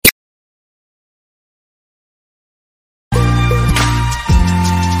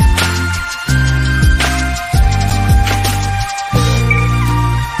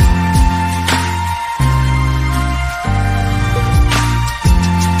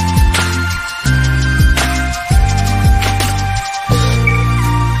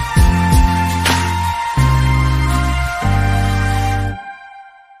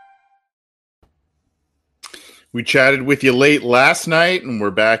We chatted with you late last night, and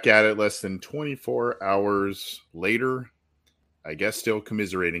we're back at it less than 24 hours later. I guess still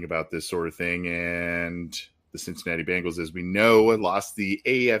commiserating about this sort of thing. And the Cincinnati Bengals, as we know, lost the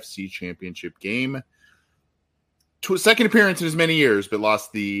AFC Championship game. To a second appearance in as many years, but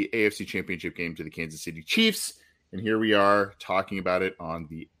lost the AFC Championship game to the Kansas City Chiefs. And here we are talking about it on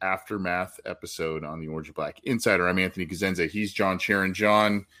the Aftermath episode on the Orange and Black Insider. I'm Anthony Cosenza. He's John Sharon.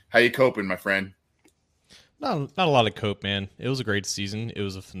 John, how you coping, my friend? Not a lot of cope, man. It was a great season. It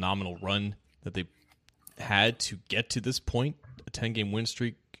was a phenomenal run that they had to get to this point. A 10-game win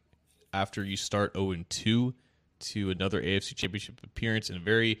streak after you start 0-2 to another AFC Championship appearance in a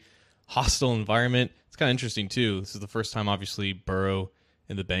very hostile environment. It's kind of interesting, too. This is the first time, obviously, Burrow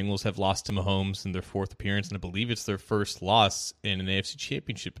and the Bengals have lost to Mahomes in their fourth appearance, and I believe it's their first loss in an AFC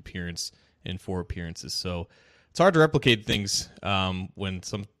Championship appearance in 4 appearances. So it's hard to replicate things when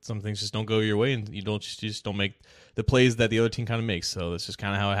some things just don't go your way, and you just don't make the plays that the other team kind of makes. So that's just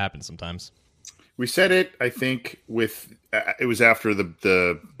kind of how it happens sometimes. We said it, I think, with it was after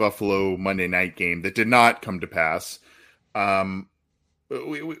the Buffalo Monday night game that did not come to pass.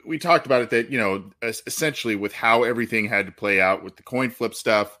 We talked about it that, you know, essentially with how everything had to play out with the coin flip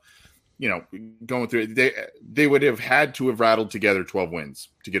stuff, you know, going through it, they would have had to have rattled together 12 wins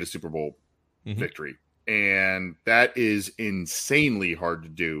to get a Super Bowl victory. And that is insanely hard to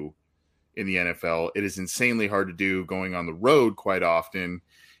do in the NFL. It is insanely hard to do going on the road quite often.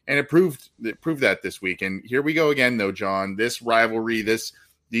 And it proved that this week. And here we go again, though, John. This rivalry,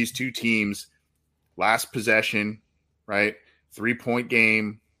 these two teams, last possession, right? 3-point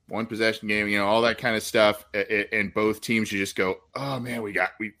game, 1 possession game, you know, all that kind of stuff. And both teams, you just go, oh man, we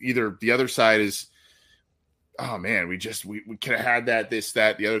either the other side is, oh man, we could have had that, this,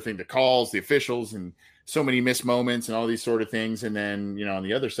 that, the other thing, the calls, the officials, and so many missed moments and all these sort of things. And then, you know, on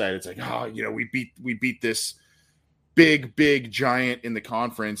the other side, it's like, oh, you know, we beat this big giant in the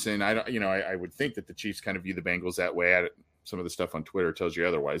conference. And I would think that the Chiefs kind of view the Bengals that way. Some of the stuff on Twitter tells you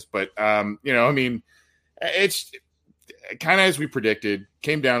otherwise, but you know, I mean, it's kind of as we predicted,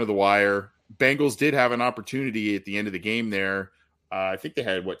 came down to the wire. Bengals did have an opportunity at the end of the game there. I think they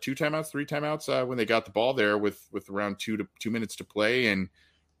had 3 timeouts when they got the ball there with around 2 minutes to play. And,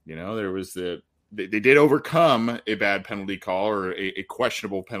 you know, there was they did overcome a bad penalty call or a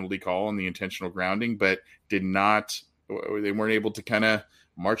questionable penalty call on the intentional grounding, but they weren't able to kind of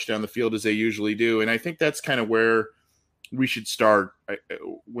march down the field as they usually do. And I think that's kind of where we should start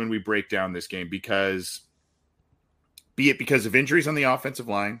when we break down this game, because be it because of injuries on the offensive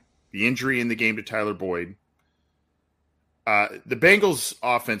line, the injury in the game to Tyler Boyd, the Bengals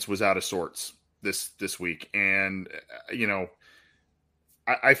offense was out of sorts this week. And, you know,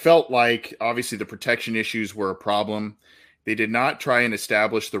 I felt like obviously the protection issues were a problem. They did not try and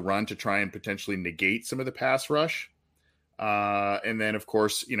establish the run to try and potentially negate some of the pass rush. And then, of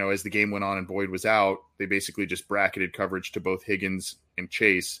course, you know, as the game went on and Boyd was out, they basically just bracketed coverage to both Higgins and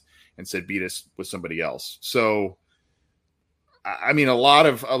Chase and said, beat us with somebody else. So, I mean, a lot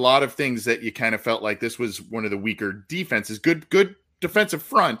of things that you kind of felt like this was one of the weaker defenses. Good defensive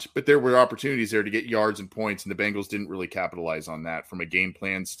front, but there were opportunities there to get yards and points, and the Bengals didn't really capitalize on that from a game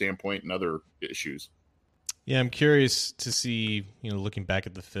plan standpoint and other issues. Yeah, I'm curious to see, you know, looking back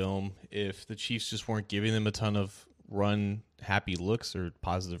at the film, if the Chiefs just weren't giving them a ton of run-happy looks or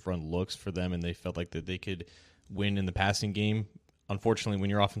positive run looks for them, and they felt like that they could win in the passing game. Unfortunately, when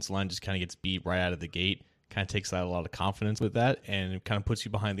your offensive line just kind of gets beat right out of the gate, kind of takes out a lot of confidence with that, and it kind of puts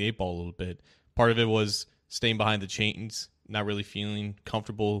you behind the 8 ball a little bit. Part of it was staying behind the chains, not really feeling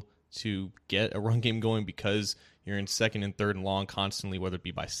comfortable to get a run game going because you're in 2nd and 3rd and long constantly, whether it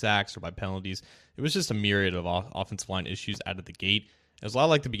be by sacks or by penalties. It was just a myriad of offensive line issues out of the gate. It was a lot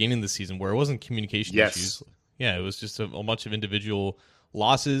like the beginning of the season where it wasn't communication issues. Yeah, it was just a bunch of individual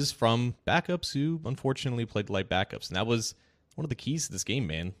losses from backups who unfortunately played like backups. And that was one of the keys to this game,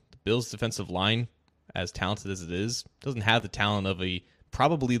 man. The Bills' defensive line, as talented as it is, doesn't have the talent of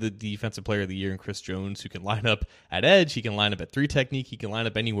probably the defensive player of the year in Chris Jones, who can line up at edge, he can line up at 3 technique, he can line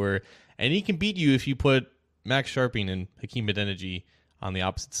up anywhere, and he can beat you if you put Max Sharping and Hakeem Adeniji on the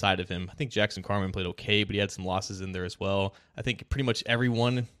opposite side of him. I think Jackson Carman played okay, but he had some losses in there as well. I think pretty much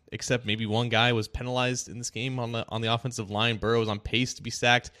everyone except maybe one guy was penalized in this game on the offensive line. Burrow was on pace to be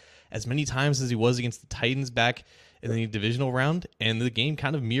sacked as many times as he was against the Titans back in the divisional round, and the game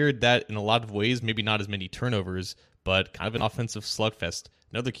kind of mirrored that in a lot of ways. Maybe not as many turnovers, but kind of an offensive slugfest.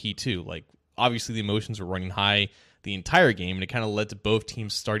 Another key too, like obviously the emotions were running high the entire game, and it kind of led to both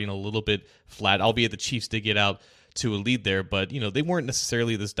teams starting a little bit flat, albeit the Chiefs did get out to a lead there. But, they weren't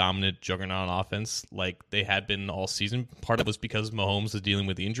necessarily this dominant juggernaut on offense like they had been all season. Part of it was because Mahomes was dealing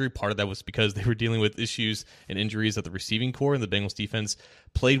with the injury. Part of that was because they were dealing with issues and injuries at the receiving core, and the Bengals defense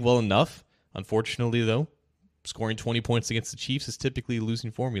played well enough. Unfortunately, though, scoring 20 points against the Chiefs is typically a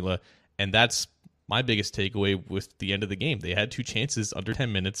losing formula, and that's my biggest takeaway with the end of the game. They had 2 chances under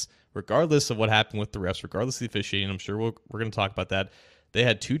 10 minutes, regardless of what happened with the refs, regardless of the officiating. I'm sure we're going to talk about that. They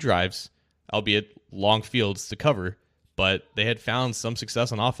had 2 drives, albeit long fields to cover, but they had found some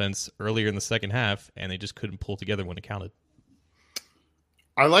success on offense earlier in the second half, and they just couldn't pull together when it counted.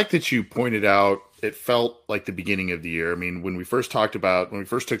 I like that you pointed out it felt like the beginning of the year. I mean, when we first took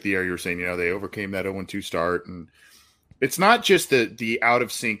the air, you were saying, they overcame that 0-2 start, and it's not just the out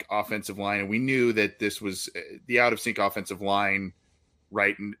of sync offensive line. And we knew that this was the out of sync offensive line,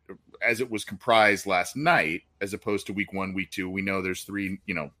 right? And as it was comprised last night, as opposed to week 1, week 2, we know there's 3,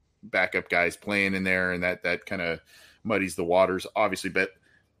 backup guys playing in there, and that kind of muddies the waters, obviously. But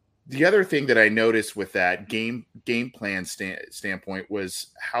the other thing that I noticed with that game plan standpoint was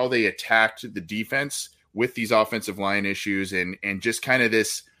how they attacked the defense with these offensive line issues, and just kind of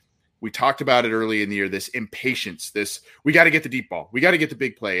this. We talked about it early in the year, this impatience, we got to get the deep ball. We got to get the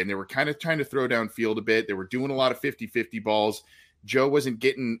big play. And they were kind of trying to throw downfield a bit. They were doing a lot of 50-50 balls. Joe wasn't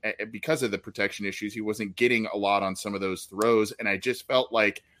getting, because of the protection issues, he wasn't getting a lot on some of those throws. And I just felt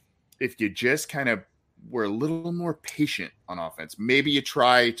like if you just kind of were a little more patient on offense, maybe you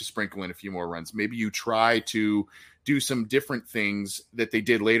try to sprinkle in a few more runs. Maybe you try to do some different things that they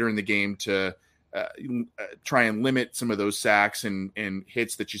did later in the game to try and limit some of those sacks and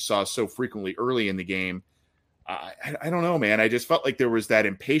hits that you saw so frequently early in the game. I don't know, man. I just felt like there was that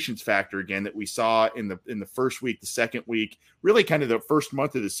impatience factor again that we saw in the first week, the second week, really kind of the first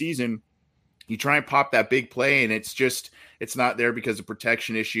month of the season. You try and pop that big play, and it's not there because of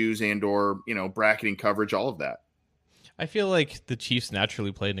protection issues or bracketing coverage, all of that. I feel like the Chiefs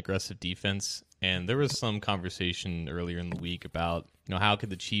naturally played an aggressive defense, and there was some conversation earlier in the week about how could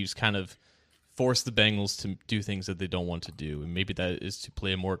the Chiefs kind of force the Bengals to do things that they don't want to do. And maybe that is to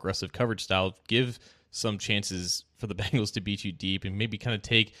play a more aggressive coverage style, give some chances for the Bengals to beat you deep, and maybe kind of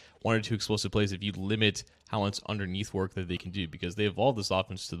take 1 or 2 explosive plays if you limit how much underneath work that they can do, because they evolved this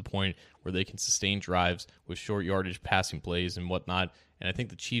offense to the point where they can sustain drives with short yardage passing plays and whatnot. And I think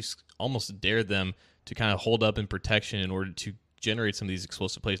the Chiefs almost dared them to kind of hold up in protection in order to generate some of these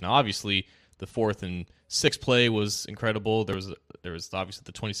explosive plays. Now, obviously, the 4th and 6th play was incredible. There was obviously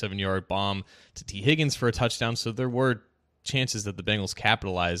the 27-yard bomb to T. Higgins for a touchdown. So there were chances that the Bengals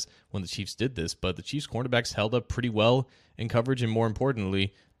capitalized when the Chiefs did this, but the Chiefs cornerbacks held up pretty well in coverage, and more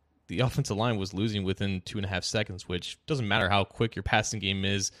importantly, the offensive line was losing within 2.5 seconds, which doesn't matter how quick your passing game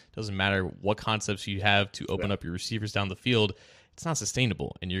is, doesn't matter what concepts you have to open up your receivers down the field. It's not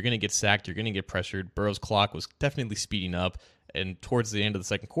sustainable, and you're going to get sacked, you're going to get pressured. Burrow's clock was definitely speeding up, and towards the end of the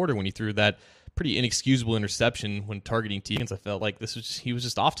second quarter, when he threw that pretty inexcusable interception when targeting T. Higgins, I felt like he was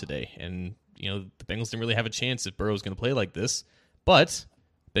just off today, and the Bengals didn't really have a chance if Burrow was going to play like this. But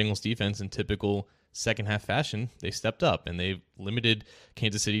Bengals defense, in typical second half fashion, they stepped up and they limited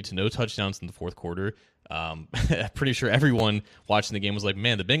Kansas City to no touchdowns in the fourth quarter. I'm pretty sure everyone watching the game was like,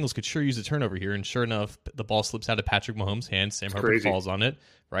 man, the Bengals could sure use a turnover here. And sure enough, the ball slips out of Patrick Mahomes' hands. Sam Hubbard falls on it,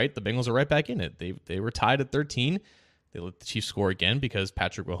 right? The Bengals are right back in it. They were tied at 13. They let the Chiefs score again because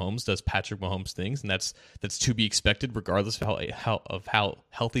Patrick Mahomes does Patrick Mahomes things, and that's to be expected regardless of how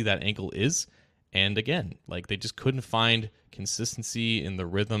healthy that ankle is. And again, they just couldn't find consistency in the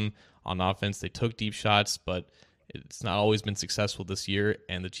rhythm on offense. They took deep shots, but it's not always been successful this year.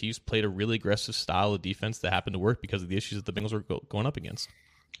 And the Chiefs played a really aggressive style of defense that happened to work because of the issues that the Bengals were going up against.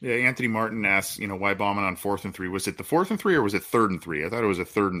 Yeah, Anthony Martin asks, why bombing on 4th and 3? Was it the 4th and 3 or was it 3rd and 3? I thought it was a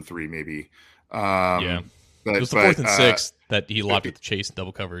 3rd and 3 maybe. Yeah. It was the 4th and 6 that he lobbed at the chase in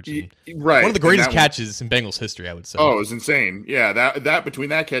double coverage. Right. One of the greatest catches in Bengals history, I would say. Oh, it was insane. Yeah, that between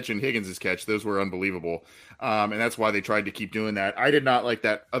that catch and Higgins' catch, those were unbelievable. And that's why they tried to keep doing that. I did not like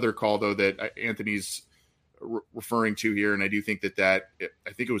that other call, though, that Anthony's referring to here. And I do think I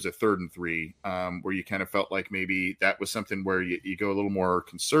think it was a 3rd and 3, where you kind of felt like maybe that was something where you go a little more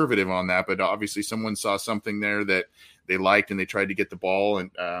conservative on that. But obviously someone saw something there that they liked and they tried to get the ball.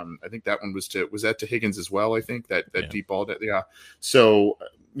 And I think that one was that to Higgins as well? I think that deep ball. Yeah. So,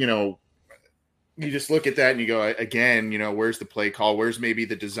 you just look at that and you go, again, where's the play call? Where's maybe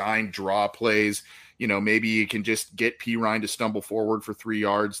the design draw plays? Maybe you can just get Perine to stumble forward for 3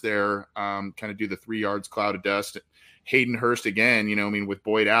 yards there, kind of do the 3 yards cloud of dust. Hayden Hurst again, with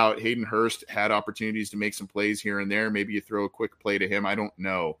Boyd out, Hayden Hurst had opportunities to make some plays here and there. Maybe you throw a quick play to him. I don't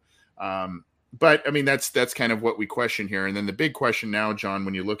know. But that's kind of what we question here. And then the big question now, John,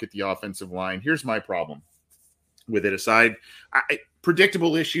 when you look at the offensive line, here's my problem. with it aside.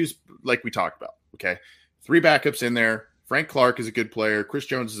 Predictable issues like we talked about. Okay. 3 backups in there. Frank Clark is a good player. Chris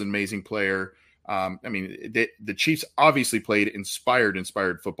Jones is an amazing player. The Chiefs obviously played inspired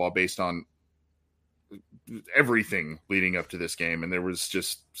football based on everything leading up to this game. And there was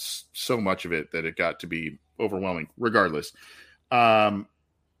just so much of it that it got to be overwhelming regardless. The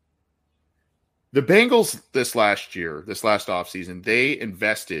Bengals this last offseason, they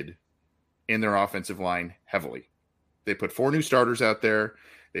invested in their offensive line heavily. They put 4 new starters out there.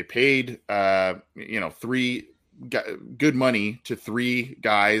 They paid, 3 good money to 3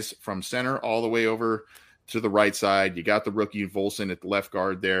 guys from center all the way over to the right side. You got the rookie Volson at the left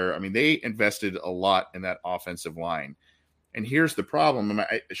guard there. I mean, they invested a lot in that offensive line. And here's the problem.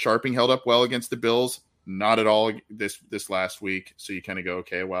 Sharping held up well against the Bills. Not at all this last week. So you kind of go,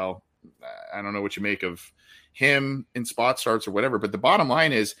 okay, well, I don't know what you make of him in spot starts or whatever. But the bottom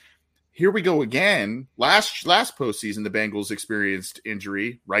line is, here we go again. Last postseason, the Bengals experienced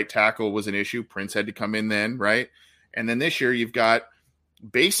injury. Right tackle was an issue. Prince had to come in then, right? And then this year, you've got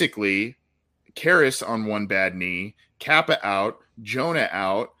basically Karras on one bad knee, Kappa out, Jonah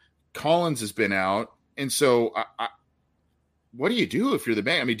out, Collins has been out. And so what do you do if you're the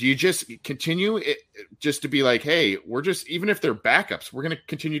Bengals? I mean, do you just continue just to be like, hey, we're just, even if they're backups, we're going to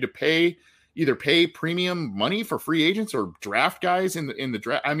continue to either pay premium money for free agents or draft guys in the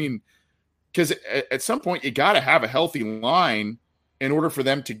draft? I mean, because at some point you got to have a healthy line in order for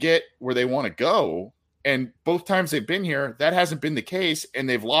them to get where they want to go. And both times they've been here, that hasn't been the case, and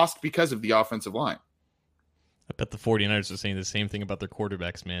they've lost because of the offensive line. I bet the 49ers are saying the same thing about their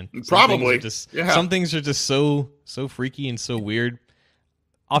quarterbacks, man. Probably. Some things are just so freaky and so weird.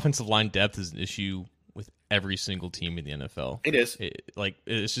 Offensive line depth is an issue with every single team in the NFL. It is.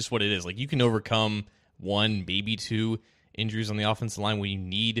 It's just what it is. Like, you can overcome 1, maybe 2 injuries on the offensive line when you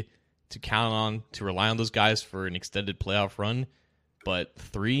need to rely on those guys for an extended playoff run. But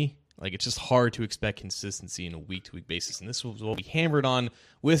 3, it's just hard to expect consistency in a week-to-week basis. And this was what we hammered on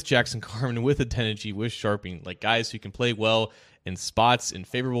with Jackson Carman, with Adeniji, with Sharping, guys who can play well in spots, in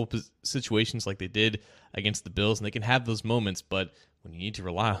favorable situations like they did against the Bills. And they can have those moments, but when you need to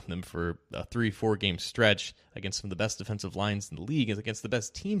rely on them for a 3-4 game stretch against some of the best defensive lines in the league, against the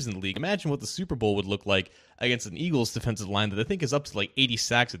best teams in the league, imagine what the Super Bowl would look like against an Eagles defensive line that I think is up to 80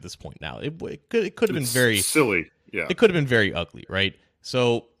 sacks at this point now. It could have been very silly. Yeah. It could have been very ugly, right?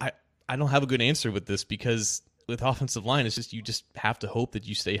 So I don't have a good answer with this, because with offensive line, it's just, you just have to hope that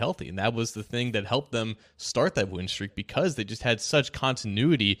you stay healthy. And that was the thing that helped them start that win streak, because they just had such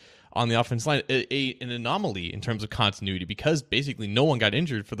continuity on the offensive line, an anomaly in terms of continuity, because basically no one got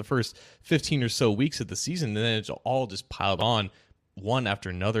injured for the first 15 or so weeks of the season. And then it's all just piled on one after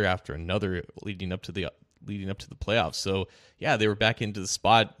another leading up to the playoffs. So yeah, they were back into the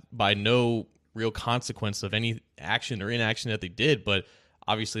spot by no real consequence of any action or inaction that they did. But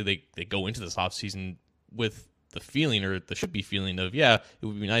obviously they go into this offseason with the feeling, or the should be feeling of, yeah, it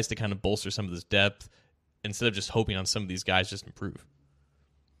would be nice to kind of bolster some of this depth instead of just hoping on some of these guys just improve.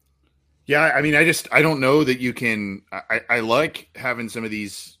 Yeah, I mean, I don't know that you can. I like having some of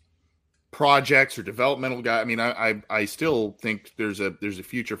these projects or developmental guys. I mean, I still think there's a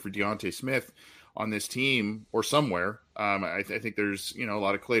future for Deontay Smith on this team or somewhere. I think there's a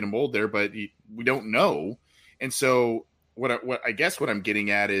lot of clay to mold there, but we don't know. And so what I'm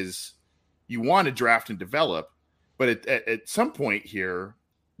getting at is, you want to draft and develop, but at some point here,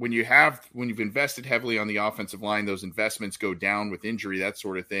 when you've invested heavily on the offensive line, those investments go down with injury, that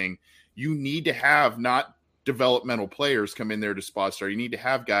sort of thing. You need to have not developmental players come in there to spot start. You need to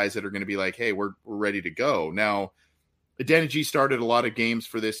have guys that are going to be like, hey, we're ready to go. Now, Adeniji started a lot of games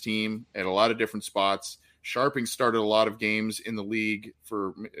for this team at a lot of different spots. Sharping started a lot of games in the league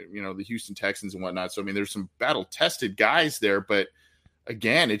for, the Houston Texans and whatnot. So, I mean, there's some battle-tested guys there, but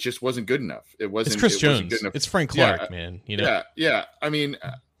again, it just wasn't good enough. It's Chris Jones. It's Frank Clark, man. Yeah. I mean,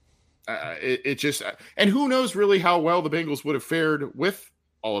 it just, and who knows really how well the Bengals would have fared with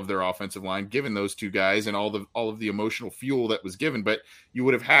all of their offensive line, given those 2 guys and all of the emotional fuel that was given. But you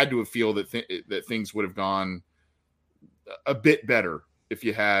would have had to have feel that things would have gone a bit better if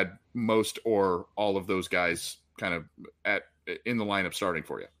you had most or all of those guys kind of in the lineup starting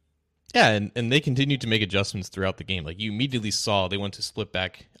for you. Yeah, and they continued to make adjustments throughout the game. You immediately saw they went to split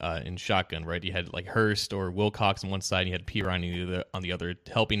back in shotgun, right? You had Hurst or Wilcox on one side, and you had Pirine on the other,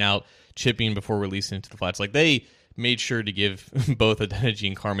 helping out, chipping before releasing into the flats. They made sure to give both Adeniji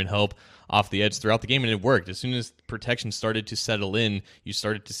and Carman help off the edge throughout the game, and it worked. As soon as protection started to settle in, you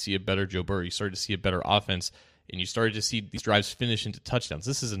started to see a better Joe Burrow. You started to see a better offense, and you started to see these drives finish into touchdowns.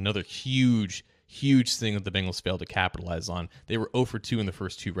 This is another huge huge thing that the Bengals failed to capitalize on. They were 0 for 2 in the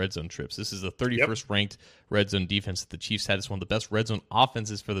first 2 red zone trips. This is the 31st ranked red zone defense that the Chiefs had. It's one of the best red zone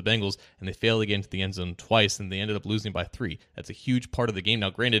offenses for the Bengals, and they failed to get into the end zone twice, and they ended up losing by 3. That's a huge part of the game. Now,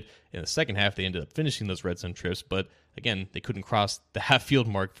 granted, in the second half, they ended up finishing those red zone trips, but again, they couldn't cross the half field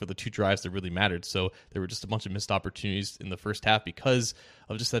mark for the 2 drives that really mattered. So there were just a bunch of missed opportunities in the first half because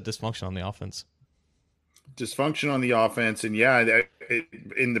of just that dysfunction on the offense. Dysfunction on the offense, and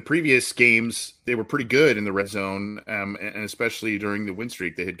in the previous games they were pretty good in the red zone, and especially during the win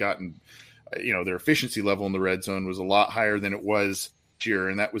streak, they had gotten, their efficiency level in the red zone was a lot higher than it was this year,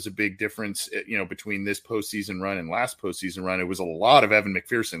 and that was a big difference, between this postseason run and last postseason run. It was a lot of Evan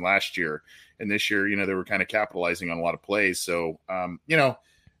McPherson last year, and this year, they were kind of capitalizing on a lot of plays. So,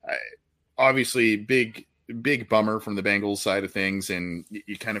 obviously, big bummer from the Bengals side of things, and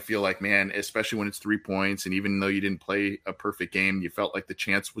you kind of feel like, man, especially when it's 3 points, and even though you didn't play a perfect game, you felt like the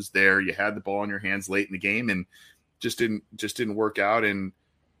chance was there. You had the ball in your hands late in the game, and just didn't work out. And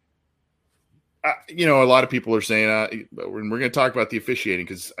a lot of people are saying, we're going to talk about the officiating,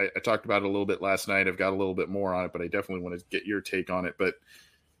 because I talked about it a little bit last night. I've got a little bit more on it, but I definitely want to get your take on it. But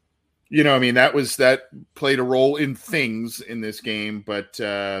that played a role in things in this game. But,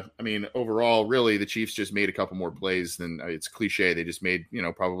 overall, really, the Chiefs just made a couple more plays than it's cliche. They just made,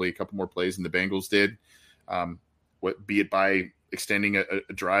 probably a couple more plays than the Bengals did, be it by extending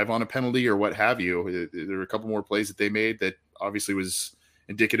a drive on a penalty or what have you. There were a couple more plays that they made that obviously was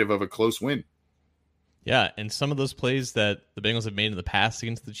indicative of a close win. Yeah, and some of those plays that the Bengals have made in the past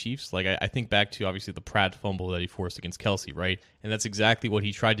against the Chiefs, like I think back to obviously the Pratt fumble that he forced against Kelce, right? And that's exactly what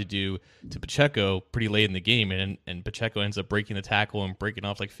he tried to do to Pacheco pretty late in the game, and Pacheco ends up breaking the tackle and breaking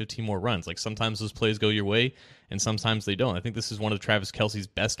off like 15 more runs. Like sometimes those plays go your way, and sometimes they don't. I think this is one of Travis Kelce's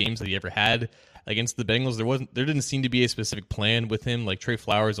best games that he ever had against the Bengals. There didn't seem to be a specific plan with him. Like Trey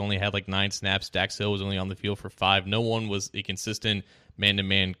Flowers only had like 9 snaps. Dax Hill was only on the field for 5. No one was a consistent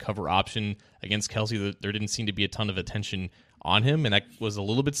man-to-man cover option against Kelce. There didn't seem to be a ton of attention on him, and that was a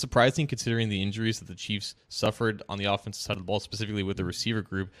little bit surprising considering the injuries that the Chiefs suffered on the offensive side of the ball, specifically with the receiver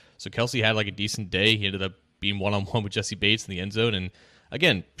group. So Kelce had like a decent day. He ended up being one-on-one with Jesse Bates in the end zone, and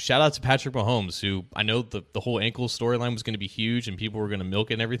again, shout out to Patrick Mahomes, who I know the whole ankle storyline was going to be huge and people were going to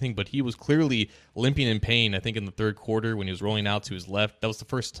milk it and everything, but he was clearly limping in pain, I think, in the third quarter when he was rolling out to his left. That was the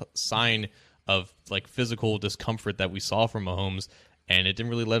first sign of like physical discomfort that we saw from Mahomes, and it didn't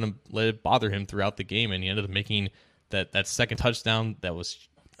really let it bother him throughout the game, and he ended up making that second touchdown that was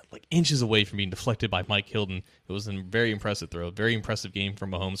like inches away from being deflected by Mike Hilton. It was a very impressive throw, very impressive game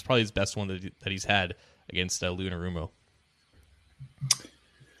from Mahomes, probably his best one that he's had against Lou Anarumo.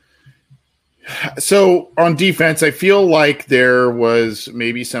 So on defense, I feel like there was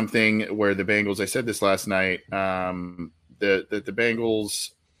maybe something where the Bengals, I said this last night, the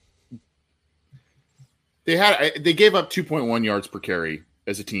Bengals, they gave up 2.1 yards per carry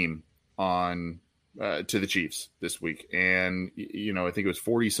as a team on to the Chiefs this week. And, I think it was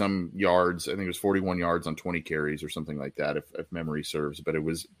 40 some yards. I think it was 41 yards on 20 carries or something like that, if memory serves, but it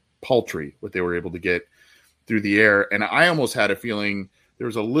was paltry what they were able to get through the air. And I almost had a feeling there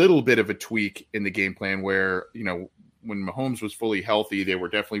was a little bit of a tweak in the game plan where, when Mahomes was fully healthy, they were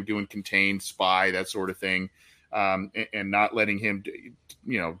definitely doing contained, spy, that sort of thing, and not letting him,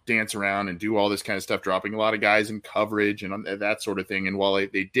 dance around and do all this kind of stuff, dropping a lot of guys in coverage and that sort of thing. And while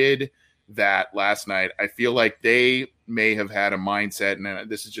they did that last night, I feel like they may have had a mindset, and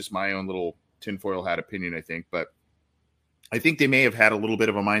this is just my own little tinfoil hat opinion, I think, but I think they may have had a little bit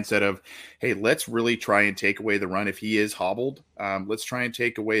of a mindset of, hey, let's really try and take away the run. If he is hobbled, let's try and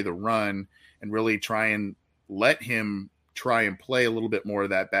take away the run and really try and let him try and play a little bit more of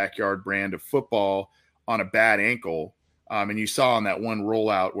that backyard brand of football on a bad ankle. And you saw on that one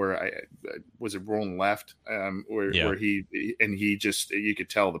rollout where was it rolling left, where he just, you could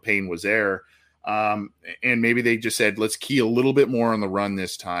tell the pain was there. And maybe they just said, let's key a little bit more on the run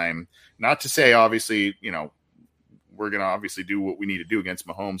this time. Not to say, obviously, we're going to obviously do what we need to do against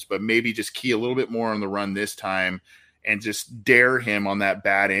Mahomes, but maybe just key a little bit more on the run this time and just dare him on that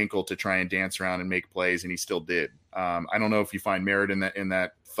bad ankle to try and dance around and make plays. And he still did. I don't know if you find merit in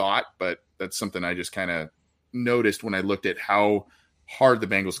that thought, but that's something I just kind of noticed when I looked at how hard the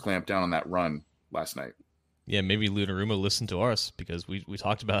Bengals clamped down on that run last night. Yeah, maybe Lou Anarumo listened to us because we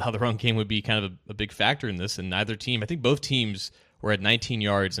talked about how the run game would be kind of a big factor in this, and neither team, I think both teams were at 19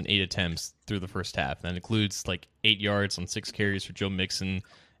 yards and 8 attempts through the first half. That includes like 8 yards on 6 carries for Joe Mixon,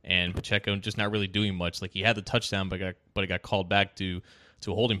 and Pacheco just not really doing much. Like he had the touchdown, but it got called back to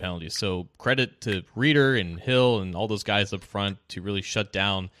a holding penalty. So credit to Reeder and Hill and all those guys up front to really shut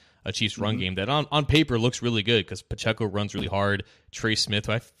down a Chiefs run game that on paper looks really good because Pacheco runs really hard. Trey Smith,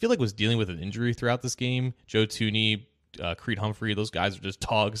 who I feel like was dealing with an injury throughout this game, Joe Tooney, Creed Humphrey, those guys are just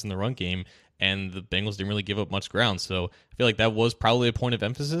dogs in the run game, and the Bengals didn't really give up much ground. So I feel like that was probably a point of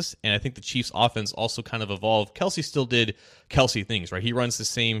emphasis, and I think the Chiefs' offense also kind of evolved. Kelsey still did Kelsey things, right? He runs the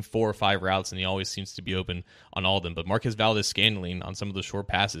same 4 or 5 routes, and he always seems to be open on all of them. But Marquez Valdes-Scantling on some of the short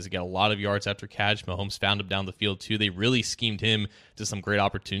passes, he got a lot of yards after catch. Mahomes found him down the field, too. They really schemed him to some great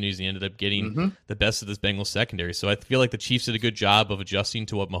opportunities. He ended up getting the best of this Bengals secondary. So I feel like the Chiefs did a good job of adjusting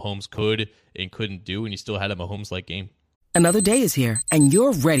to what Mahomes could and couldn't do, and he still had a Mahomes-like game. Another day is here, and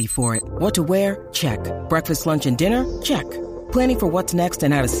you're ready for it. What to wear? Check. Breakfast, lunch, and dinner? Check. Planning for what's next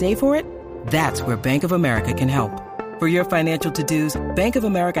and how to save for it? That's where Bank of America can help. For your financial to-dos, Bank of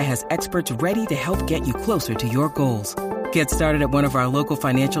America has experts ready to help get you closer to your goals. Get started at one of our local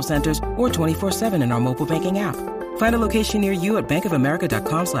financial centers or 24/7 in our mobile banking app. Find a location near you at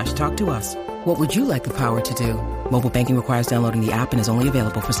bankofamerica.com/talktous. What would you like the power to do? Mobile banking requires downloading the app and is only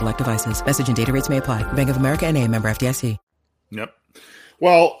available for select devices. Message and data rates may apply. Bank of America NA, member FDIC. Yep.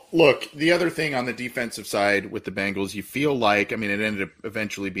 Well, look, the other thing on the defensive side with the Bengals, you feel like, I mean, it ended up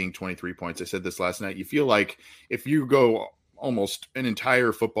eventually being 23 points. I said this last night. You feel like if you go almost an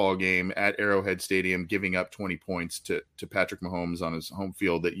entire football game at Arrowhead Stadium giving up 20 points to Patrick Mahomes on his home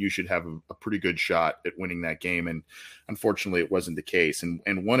field, that you should have a pretty good shot at winning that game. And unfortunately, it wasn't the case.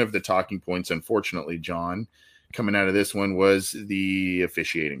 And one of the talking points, unfortunately, John, coming out of this one was the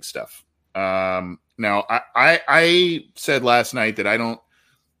officiating stuff. Now, I said last night that I don't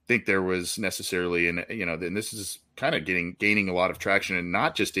think there was necessarily, and this is kind of gaining a lot of traction, and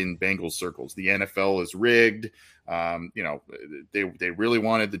not just in Bengals circles. The NFL is rigged. They really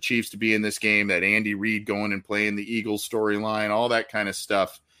wanted the Chiefs to be in this game. That Andy Reid going and playing the Eagles storyline, all that kind of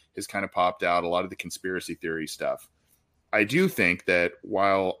stuff has kind of popped out. A lot of the conspiracy theory stuff. I do think that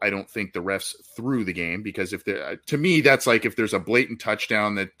while I don't think the refs threw the game, because to me, that's like if there's a blatant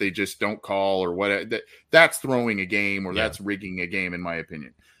touchdown that they just don't call or what, that's throwing a game or that's rigging a game, in my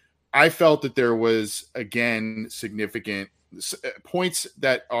opinion. I felt that there was, again, significant points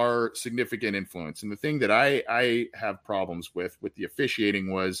that are significant influence. And the thing that I have problems with the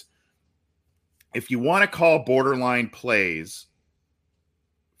officiating was, if you want to call borderline plays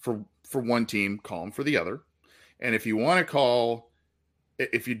for one team, call them for the other. And if you don't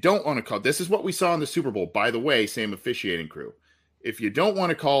want to call, this is what we saw in the Super Bowl, by the way, same officiating crew. If you don't want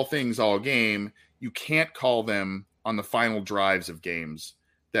to call things all game, you can't call them on the final drives of games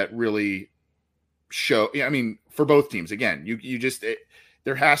that really show. I mean, for both teams, again,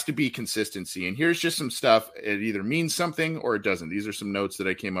 there has to be consistency. And here's just some stuff. It either means something or it doesn't. These are some notes that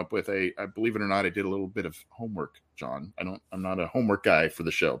I came up with. I believe it or not, I did a little bit of homework, John. I'm not a homework guy for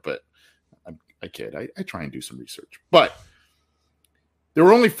the show, but I kid. I try and do some research. But there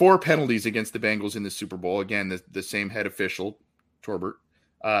were only 4 penalties against the Bengals in the Super Bowl. Again, the same head official, Torbert.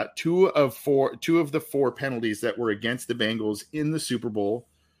 2 of the 4 penalties that were against the Bengals in the Super Bowl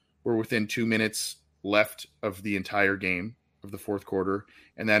were within 2 minutes left of the entire game of the fourth quarter.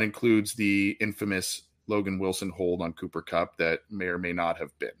 And that includes the infamous Logan Wilson hold on Cooper Kupp that may or may not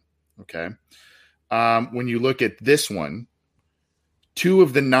have been. Okay. When you look at this one, 2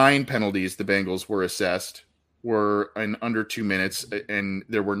 of the 9 penalties the Bengals were assessed were in under 2 minutes, and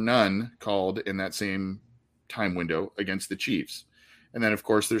there were none called in that same time window against the Chiefs. And then, of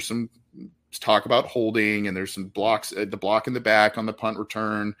course, there's some talk about holding, and there's some blocks, the block in the back on the punt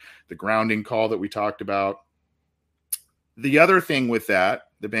return, the grounding call that we talked about. The other thing with that,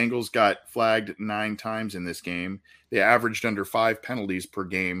 the Bengals got flagged 9 times in this game. They averaged under 5 penalties per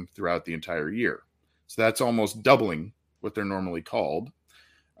game throughout the entire year. So that's almost doubling what they're normally called.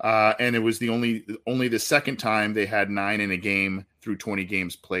 And it was only the second time they had 9 in a game through 20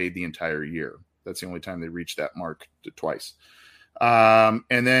 games played the entire year. That's the only time they reached that mark twice. And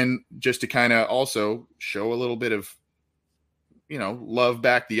then just to kind of also show a little bit of, love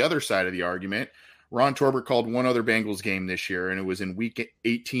back the other side of the argument, Ron Torbert called one other Bengals game this year, and it was in week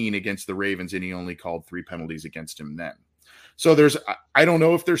 18 against the Ravens, and he only called 3 penalties against him then. So I don't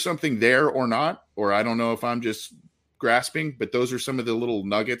know if there's something there or not, or I don't know if I'm just grasping, but those are some of the little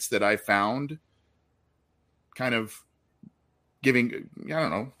nuggets that I found kind of giving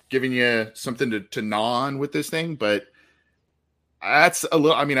you something to gnaw on with this thing. But that's a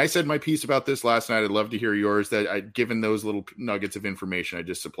little, I said my piece about this last night. I'd love to hear yours, that given those little nuggets of information I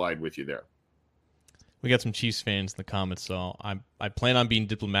just supplied with you there. We got some Chiefs fans in the comments, so I plan on being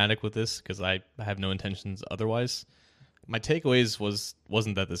diplomatic with this because I have no intentions otherwise. My takeaways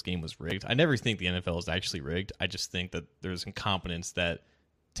wasn't that this game was rigged. I never think the NFL is actually rigged. I just think that there's incompetence that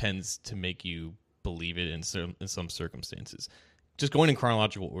tends to make you believe it in some circumstances. just going in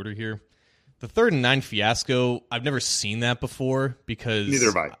chronological order here, the 3rd and 9 fiasco, I've never seen that before because neither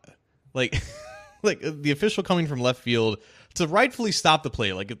have I. Like, like the official coming from left field to rightfully stop the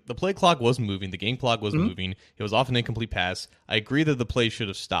play. Like the play clock was moving, the game clock was moving. It was off an incomplete pass. I agree that the play should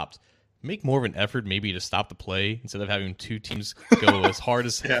have stopped. Make more of an effort maybe to stop the play instead of having two teams go as hard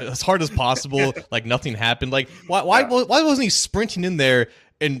as possible. Like nothing happened. Like why wasn't he sprinting in there?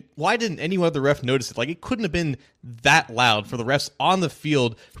 And why didn't any other ref notice it? Like, it couldn't have been that loud for the refs on the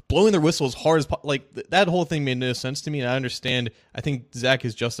field blowing their whistle as hard as that whole thing made no sense to me. And I understand. I think Zach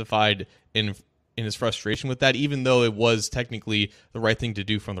is justified in his frustration with that, even though it was technically the right thing to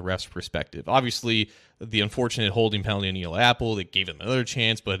do from the ref's perspective. Obviously, the unfortunate holding penalty on Eli Apple, they gave him another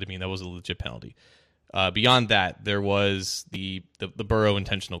chance, but I mean that was a legit penalty. Beyond that, there was the Burrow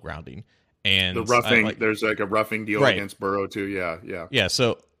intentional grounding. And the roughing, there's like a roughing deal against Burrow too. Yeah.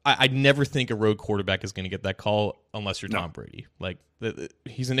 So I never think a road quarterback is going to get that call unless you're Tom Brady. Like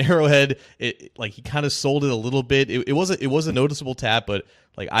he's an Arrowhead. He kind of sold it a little bit. It was a noticeable tap, but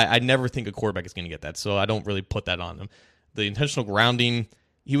like I never think a quarterback is going to get that. So I don't really put that on him. The intentional grounding,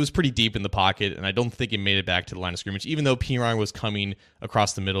 he was pretty deep in the pocket, and I don't think he made it back to the line of scrimmage, even though Pirine was coming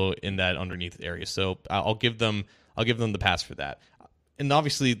across the middle in that underneath area. So I'll give them the pass for that. And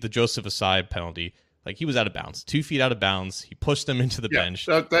obviously, the Joseph Asai penalty, like he was out of bounds, 2 feet out of bounds. He pushed them into the bench.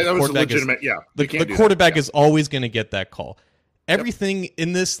 That was legitimate. The quarterback is always going to get that call. Everything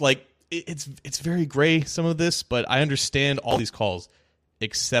in this, like it's very gray, some of this, but I understand all these calls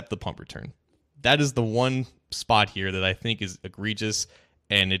except the punt return. That is the one spot here that I think is egregious,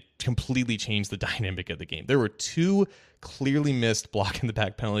 and it completely changed the dynamic of the game. There were 2 clearly missed block in the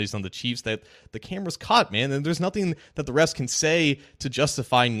back penalties on the Chiefs that the cameras caught, man. And there's nothing that the refs can say to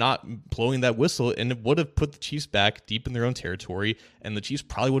justify not blowing that whistle, and it would have put the Chiefs back deep in their own territory, and the Chiefs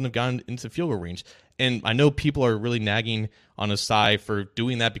probably wouldn't have gone into field goal range. And I know people are really nagging on Asai for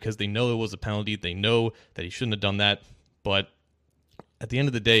doing that because they know it was a penalty. They know that he shouldn't have done that. But at the end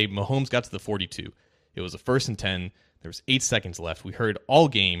of the day, Mahomes got to the 42. It was a 1st and 10. There was 8 seconds left. We heard all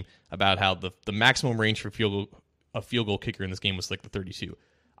game about how the maximum range for a field goal kicker in this game was like the 32.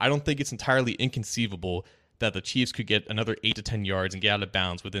 I don't think it's entirely inconceivable that the Chiefs could get another 8 to 10 yards and get out of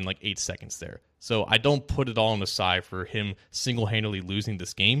bounds within like 8 seconds there. So I don't put it all on the side for him single-handedly losing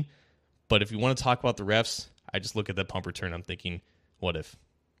this game. But if you want to talk about the refs, I just look at that punt return. I'm thinking, what if?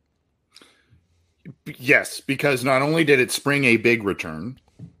 Yes, because not only did it spring a big return,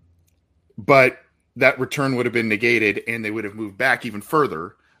 but that return would have been negated and they would have moved back even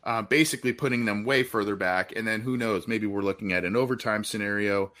further, basically putting them way further back. And then who knows, maybe we're looking at an overtime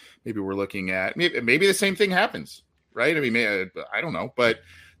scenario. Maybe we're looking at maybe the same thing happens, right? I mean, I don't know. But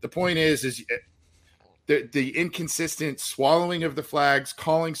the point is the inconsistent swallowing of the flags,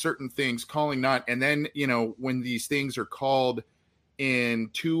 calling certain things, calling not. And then, when these things are called in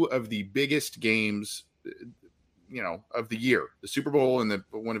 2 of the biggest games, of the year, the Super Bowl and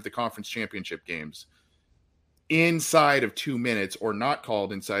one of the conference championship games, inside of 2 minutes or not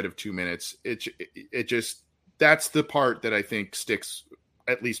called inside of 2 minutes, it just, that's the part that I think sticks,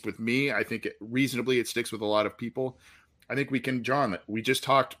 at least with me. I think it sticks with a lot of people. I think we just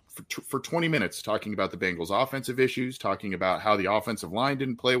talked for 20 minutes talking about the Bengals offensive issues, talking about how the offensive line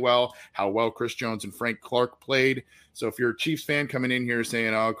didn't play well, how well Chris Jones and Frank Clark played. So if you're a Chiefs fan coming in here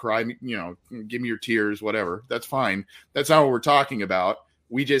saying, "Oh, cry, give me your tears," whatever, that's fine. That's not what we're talking about.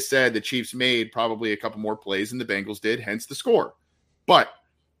 We just said the Chiefs made probably a couple more plays than the Bengals did, hence the score. But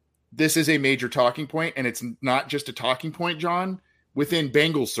this is a major talking point, and it's not just a talking point, John, within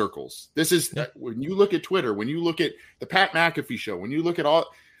Bengals circles. This is when you look at Twitter, when you look at the Pat McAfee show, when you look at all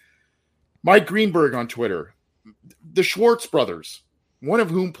Mike Greenberg on Twitter, the Schwartz brothers, one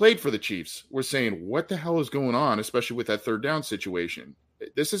of whom played for the Chiefs, were saying, what the hell is going on, especially with that 3rd down situation.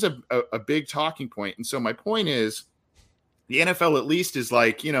 This is a big talking point. And so my point is, the NFL at least is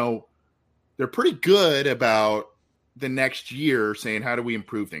like, they're pretty good about the next year saying, how do we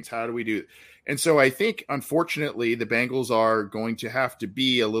improve things? How do we do it? And so I think, unfortunately, the Bengals are going to have to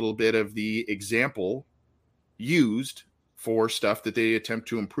be a little bit of the example used for stuff that they attempt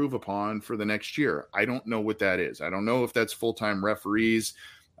to improve upon for the next year. I don't know what that is. I don't know if that's full-time referees.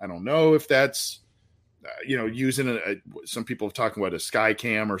 I don't know if that's, using some people have talked about a sky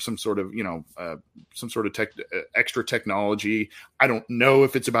cam or some sort of, extra technology. I don't know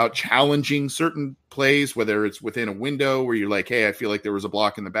if it's about challenging certain plays, whether it's within a window where you're like, hey, I feel like there was a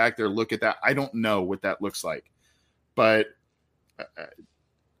block in the back there. Look at that. I don't know what that looks like, but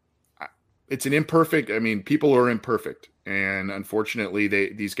it's an imperfect. I mean, people are imperfect, and unfortunately,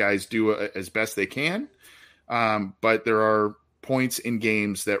 these guys do as best they can. But there are points in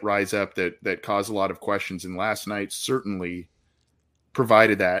games that rise up that cause a lot of questions. And last night certainly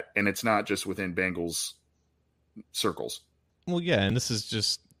provided that, and it's not just within Bengals circles. Well, yeah, and this is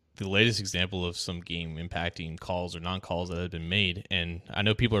just the latest example of some game impacting calls or non-calls that have been made. And I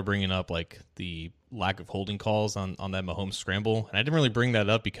know people are bringing up like the lack of holding calls on that Mahomes scramble, and I didn't really bring that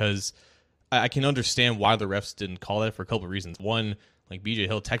up because I can understand why the refs didn't call that for a couple of reasons. One, like BJ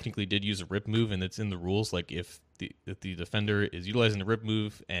Hill technically did use a rip move, and it's in the rules. Like if the defender is utilizing the rip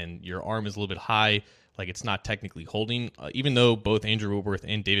move and your arm is a little bit high, like it's not technically holding. Even though both Andrew Woodworth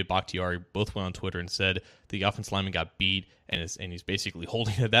and David Bakhtiari both went on Twitter and said the offensive lineman got beat and he's basically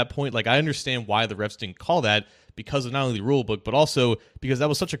holding at that point. Like I understand why the refs didn't call that because of not only the rule book but also because that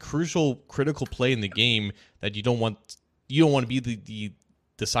was such a critical play in the game that you don't want to be the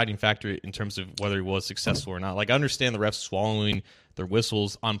deciding factor in terms of whether it was successful or not. Like I understand the refs swallowing their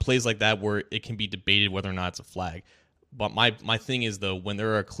whistles on plays like that where it can be debated whether or not it's a flag. But my thing is, though, when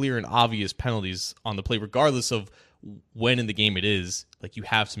there are clear and obvious penalties on the play, regardless of when in the game it is, like you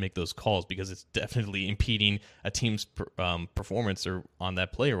have to make those calls because it's definitely impeding a team's performance or on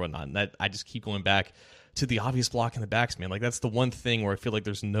that play or whatnot. And that I just keep going back to the obvious block in the backs, man. Like that's the one thing where I feel like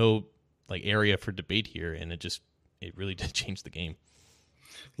there's no like area for debate here, and it really did change the game.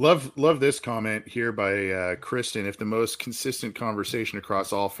 Love this comment here by Kristen. If the most consistent conversation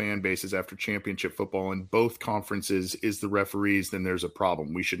across all fan bases after championship football in both conferences is the referees, then there's a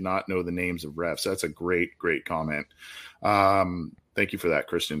problem. We should not know the names of refs. That's a great comment. Thank you for that,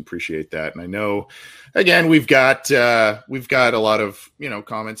 Kristen. Appreciate that. And I know, again, we've got a lot of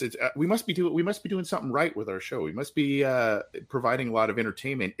comments. We must be doing something right with our show. We must be providing a lot of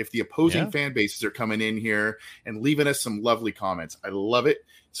entertainment. If the opposing fan bases are coming in here and leaving us some lovely comments, I love it.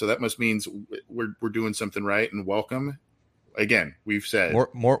 So that must means we're doing something right. And welcome. Again, we've said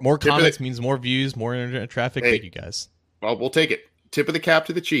more comments means more views, more internet traffic. Thank you guys. Well, we'll take it. Tip of the cap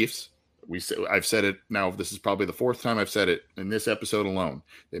to the Chiefs. I've said it now. This is probably the fourth time I've said it in this episode alone.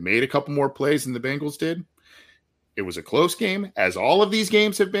 They made a couple more plays than the Bengals did. It was a close game, as all of these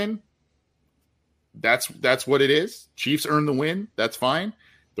games have been. That's what it is. Chiefs earned the win. That's fine.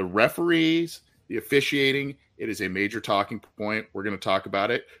 The referees, the officiating, it is a major talking point. We're going to talk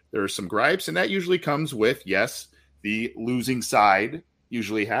about it. There are some gripes, and that usually comes with, yes, the losing side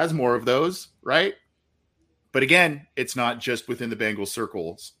usually has more of those, right? But again, it's not just within the Bengals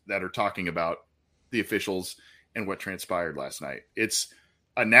circles that are talking about the officials and what transpired last night. It's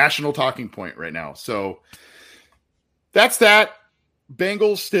a national talking point right now. So that's that.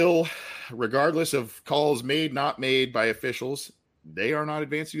 Bengals still, regardless of calls made, not made by officials, they are not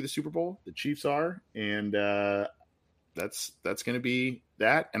advancing to the Super Bowl. The Chiefs are. And that's going to be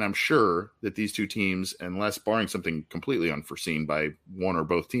that. And I'm sure that these two teams, unless barring something completely unforeseen by one or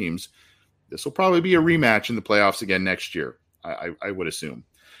both teams, this will probably be a rematch in the playoffs again next year, I would assume.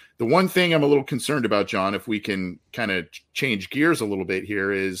 The one thing I'm a little concerned about, John, if we can kind of change gears a little bit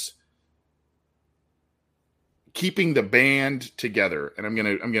here, is keeping the band together. And I'm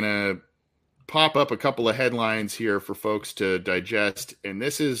gonna pop up a couple of headlines here for folks to digest. And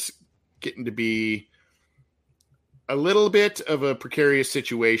this is getting to be a little bit of a precarious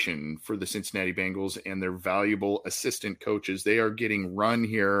situation for the Cincinnati Bengals and their valuable assistant coaches. They are getting run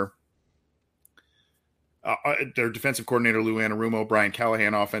here. Their defensive coordinator, Lou Anarumo, Brian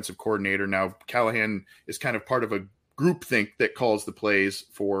Callahan, offensive coordinator. Now, Callahan is kind of part of a groupthink that calls the plays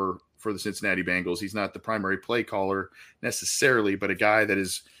for the Cincinnati Bengals. He's not the primary play caller necessarily, but a guy that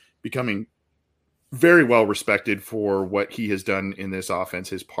is becoming very well respected for what he has done in this offense,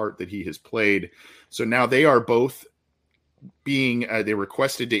 his part that he has played. So now they are both being they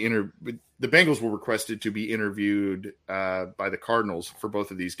requested to the Bengals were requested to be interviewed by the Cardinals for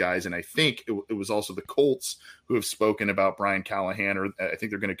both of these guys. And I think it was also the Colts who have spoken about Brian Callahan, or I think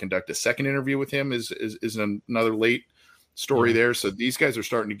they're going to conduct a second interview with him is another late story there. So these guys are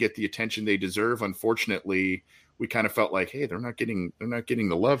starting to get the attention they deserve. Unfortunately, we kind of felt like, hey, they're not getting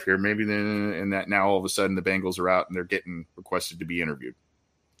the love here. Maybe then, and that now all of a sudden the Bengals are out and they're getting requested to be interviewed.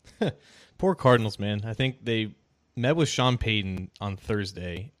 Poor Cardinals, man. I think they met with Sean Payton on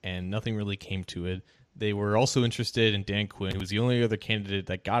Thursday, and nothing really came to it. They were also interested in Dan Quinn, who was the only other candidate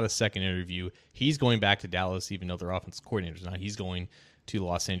that got a second interview. He's going back to Dallas, even though their offensive coordinator's not. He's going to the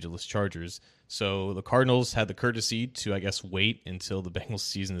Los Angeles Chargers. So the Cardinals had the courtesy to, I guess, wait until the Bengals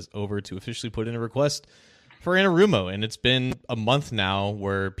season is over to officially put in a request for Anarumo. And it's been a month now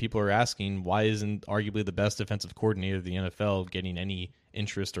where people are asking, why isn't arguably the best defensive coordinator of the NFL getting any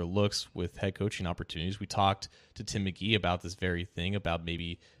interest or looks with head coaching opportunities? We talked to Tim McGee about this very thing, about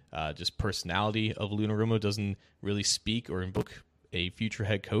maybe just personality of Lou Anarumo doesn't really speak or invoke a future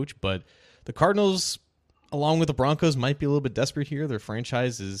head coach. But the Cardinals, along with the Broncos, might be a little bit desperate here. Their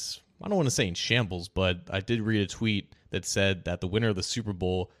franchise is, I don't want to say in shambles, but I did read a tweet that said that the winner of the Super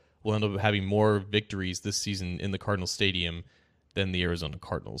Bowl will end up having more victories this season in the Cardinal Stadium than the Arizona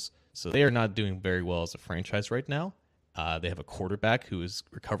Cardinals. So they are not doing very well as a franchise right now. They have a quarterback who is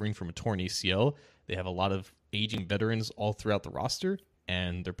recovering from a torn ACL. They have a lot of aging veterans all throughout the roster,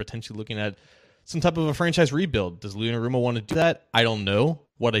 and they're potentially looking at some type of a franchise rebuild. Does Lou Anarumo want to do that? I don't know.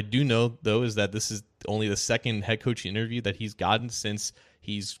 What I do know, though, is that this is only the second head coaching interview that he's gotten since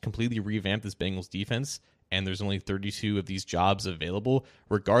he's completely revamped this Bengals defense, and there's only 32 of these jobs available,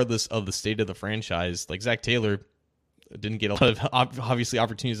 regardless of the state of the franchise. Like Zach Taylor didn't get a lot of, obviously,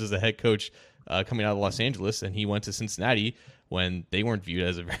 opportunities as a head coach coming out of Los Angeles, and he went to Cincinnati when they weren't viewed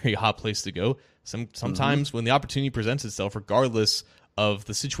as a very hot place to go. Sometimes when the opportunity presents itself, regardless of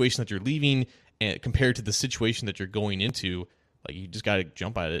the situation that you're leaving and compared to the situation that you're going into, like, you just got to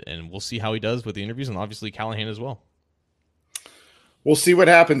jump at it, and we'll see how he does with the interviews, and obviously Callahan as well. We'll see what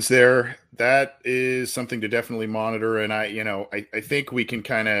happens there. That is something to definitely monitor. And I think we can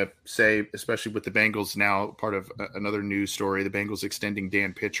kind of say, especially with the Bengals now, part of another news story, the Bengals extending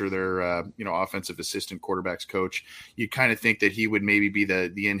Dan Pitcher, their offensive assistant quarterbacks coach. You kind of think that he would maybe be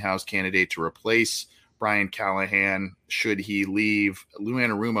the in-house candidate to replace Brian Callahan should he leave. Lou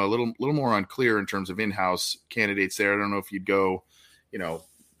Anarumo, a little more unclear in terms of in-house candidates there. I don't know if you'd go,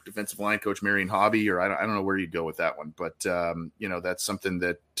 defensive line coach Marion Hobby, or I don't know where you'd go with that one, but that's something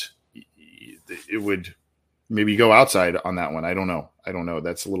that it would maybe go outside on that one. I don't know.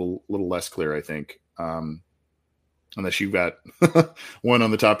 That's a little less clear, I think. Unless you've got one on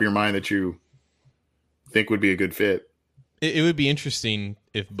the top of your mind that you think would be a good fit. It would be interesting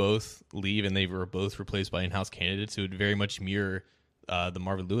if both leave and they were both replaced by in-house candidates. It would very much mirror the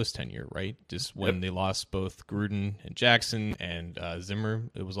Marvin Lewis tenure, right? Just when they lost both Gruden and Jackson and Zimmer,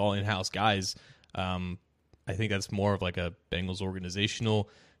 it was all in-house guys. I think that's more of like a Bengals organizational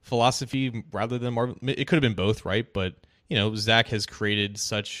philosophy rather than Marvin. It could have been both, right? But, Zach has created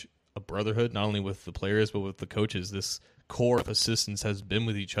such a brotherhood, not only with the players, but with the coaches. This core of assistants has been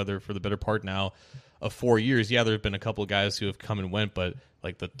with each other for the better part now of 4 years. Yeah, there have been a couple of guys who have come and went, but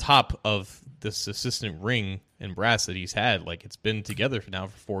like the top of this assistant ring and brass that he's had, like, it's been together for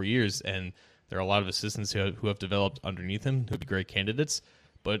 4 years, and there are a lot of assistants who have developed underneath him who would be great candidates.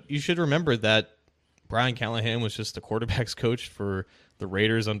 But you should remember that Brian Callahan was just the quarterback's coach for the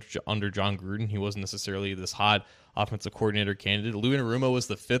Raiders under John Gruden. He wasn't necessarily this hot offensive coordinator candidate. Lou Anarumo was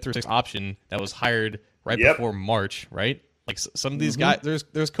the fifth or sixth option that was hired right before March, right? Like, some of these guys,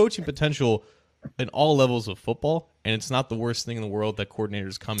 there's coaching potential in all levels of football, and it's not the worst thing in the world that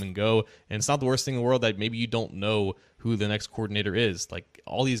coordinators come and go, and it's not the worst thing in the world that maybe you don't know who the next coordinator is. Like,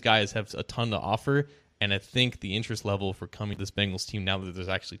 all these guys have a ton to offer, and I think the interest level for coming to this Bengals team, now that there's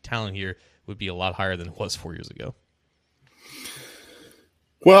actually talent here, would be a lot higher than it was 4 years ago.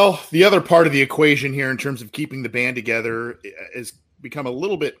 Well, the other part of the equation here in terms of keeping the band together has become a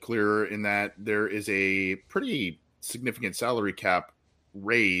little bit clearer in that there is a pretty significant salary cap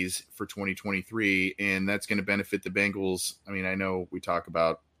raise for 2023, and that's going to benefit the Bengals. I mean, I know we talk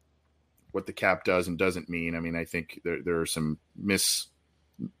about what the cap does and doesn't mean. I mean, I think there are some myths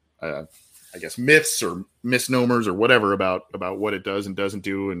or misnomers or whatever about what it does and doesn't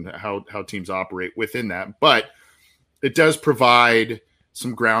do and how teams operate within that. But it does provide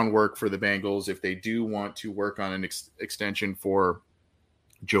some groundwork for the Bengals if they do want to work on an extension for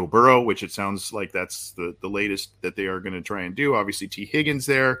Joe Burrow, which it sounds like that's the latest that they are going to try and do. Obviously, T. Higgins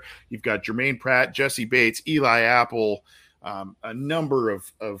there. You've got Jermaine Pratt, Jesse Bates, Eli Apple, a number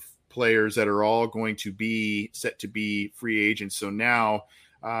of players that are all going to be set to be free agents. So now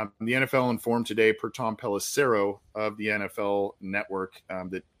the NFL informed today, per Tom Pelissero of the NFL Network,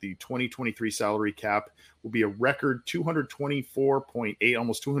 that the 2023 salary cap will be a record $224.8,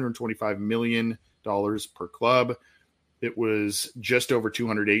 almost $225 million per club. It was just over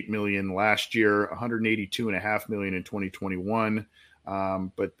 $208 million last year, $182.5 million in 2021,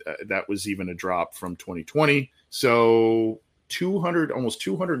 but that was even a drop from 2020. So almost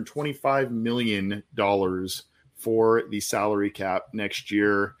 $225 million for the salary cap next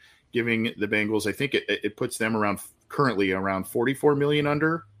year, giving the Bengals, I think it puts them currently around $44 million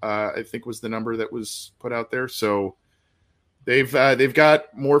under, I think was the number that was put out there. So they've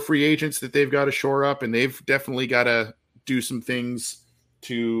got more free agents that they've got to shore up, and they've definitely got to do some things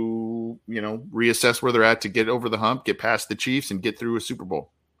to, reassess where they're at to get over the hump, get past the Chiefs, and get through a Super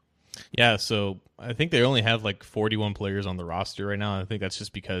Bowl. Yeah, so I think they only have like 41 players on the roster right now. I think that's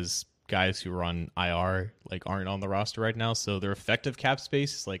just because guys who are on IR aren't on the roster right now. So their effective cap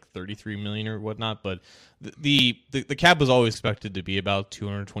space is like $33 million or whatnot. But the cap was always expected to be about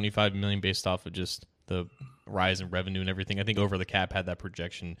 $225 million based off of just the rise in revenue and everything. I think Over the Cap had that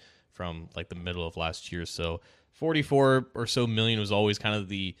projection from like the middle of last year. So 44 or so million was always kind of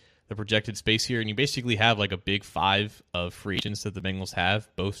the projected space here. And you basically have like a big five of free agents that the Bengals have,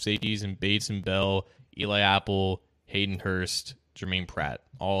 both safeties and Bates and Bell, Eli Apple, Hayden Hurst, Jermaine Pratt.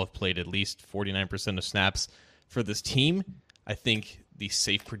 All have played at least 49% of snaps for this team. I think the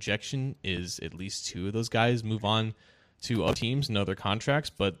safe projection is at least two of those guys move on to other teams and other contracts,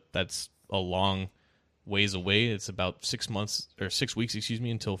 but that's a long ways away. It's about 6 weeks,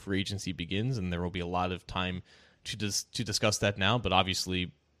 until free agency begins, and there will be a lot of time to discuss that now. But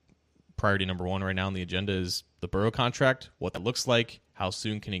obviously, priority number one right now on the agenda is the Burrow contract, what that looks like, how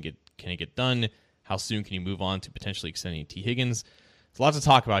soon can it get done, how soon can you move on to potentially extending T. Higgins. There's a lot to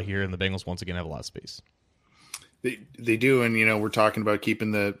talk about here, and the Bengals once again have a lot of space. They do, and we're talking about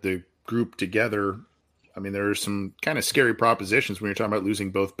keeping the group together. I mean, there are some kind of scary propositions when you're talking about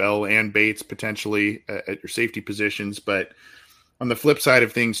losing both Bell and Bates potentially at your safety positions. But on the flip side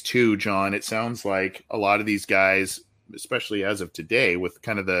of things too, John, it sounds like a lot of these guys, especially as of today, with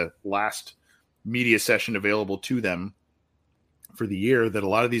kind of the last media session available to them for the year, that a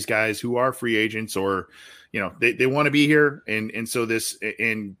lot of these guys who are free agents or, they want to be here. And so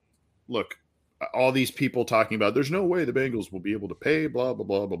look, all these people talking about there's no way the Bengals will be able to pay blah, blah,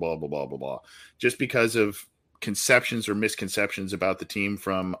 blah, blah, blah, blah, blah, blah, blah, just because of conceptions or misconceptions about the team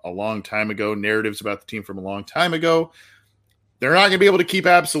from a long time ago, narratives about the team from a long time ago. They're not going to be able to keep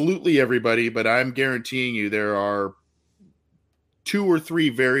absolutely everybody, but I'm guaranteeing you there are 2 or 3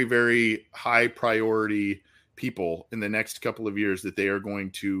 very, very high priority people in the next couple of years that they are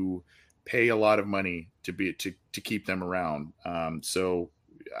going to pay a lot of money to keep them around. So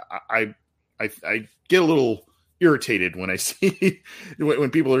I get a little irritated when I see when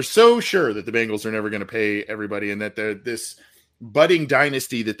people are so sure that the Bengals are never going to pay everybody and that this budding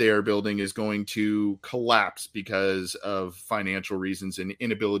dynasty that they are building is going to collapse because of financial reasons and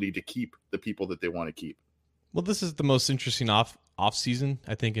inability to keep the people that they want to keep. Well, this is the most interesting off season,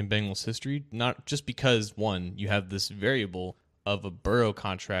 I think, in Bengals history, not just because, one, you have this variable of a Burrow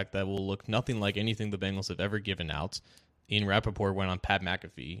contract that will look nothing like anything the Bengals have ever given out. Ian Rappaport went on Pat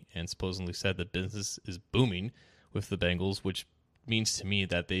McAfee and supposedly said that business is booming with the Bengals, which means to me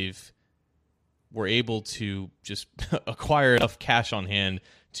that were able to just acquire enough cash on hand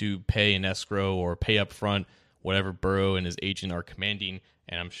to pay an escrow or pay up front whatever Burrow and his agent are commanding,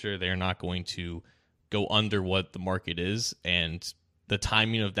 and I'm sure they're not going to go under what the market is. And the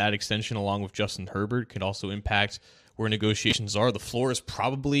timing of that extension along with Justin Herbert could also impact where negotiations are. The floor is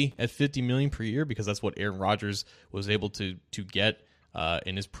probably at $50 million per year because that's what Aaron Rodgers was able to get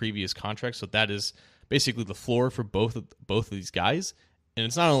in his previous contract. So that is basically the floor for both of these guys. And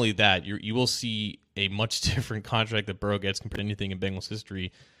it's not only that, you will see a much different contract that Burrow gets compared to anything in Bengals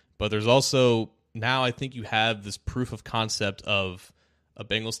history. But there's also, now I think you have this proof of concept of a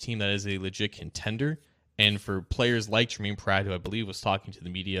Bengals team that is a legit contender. And for players like Jermaine Pratt, who I believe was talking to the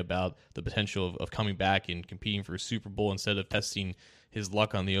media about the potential of coming back and competing for a Super Bowl instead of testing his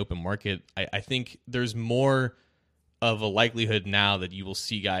luck on the open market, I think there's more of a likelihood now that you will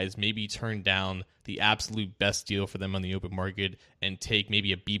see guys maybe turn down the absolute best deal for them on the open market and take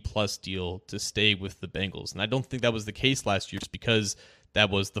maybe a B-plus deal to stay with the Bengals. And I don't think that was the case last year just because that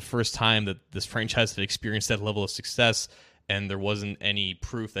was the first time that this franchise had experienced that level of success, and there wasn't any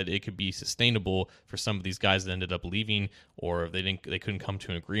proof that it could be sustainable for some of these guys that ended up leaving, or they couldn't come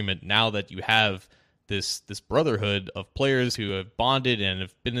to an agreement. Now that you have this brotherhood of players who have bonded and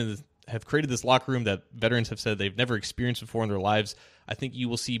have created this locker room that veterans have said they've never experienced before in their lives, I think you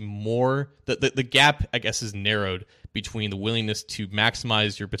will see more. The gap, I guess, is narrowed between the willingness to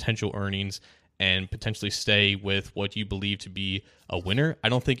maximize your potential earnings and potentially stay with what you believe to be a winner. I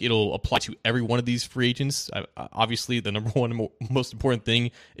don't think it'll apply to every one of these free agents. Obviously, the number one most important thing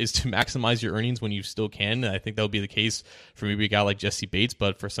is to maximize your earnings when you still can. And I think that'll be the case for maybe a guy like Jesse Bates.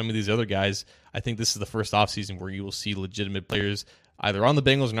 But for some of these other guys, I think this is the first offseason where you will see legitimate players either on the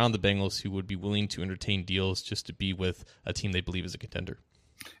Bengals or not on the Bengals who would be willing to entertain deals just to be with a team they believe is a contender.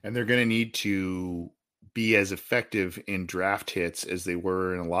 And they're going to need to be as effective in draft hits as they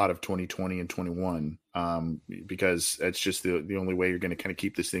were in a lot of 2020 and 21, because that's just the only way you're going to kind of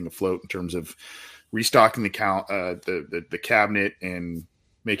keep this thing afloat in terms of restocking the cabinet and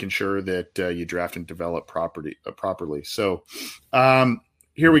making sure that you draft and develop properly. So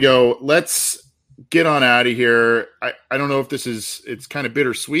here we go. Let's get on out of here. I don't know if it's kind of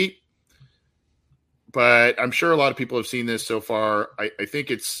bittersweet, but I'm sure a lot of people have seen this so far. I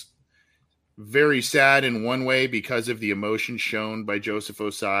think it's very sad in one way because of the emotion shown by Joseph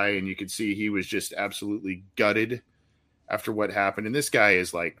Ossai, and you could see he was just absolutely gutted after what happened. And this guy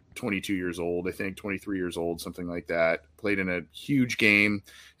is like 22 years old, I think 23 years old, something like that. Played in a huge game.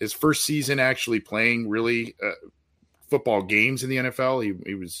 His first season actually playing really football games in the NFL.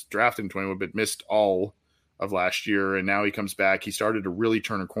 He was drafted in 21, but missed all of last year. And now he comes back. He started to really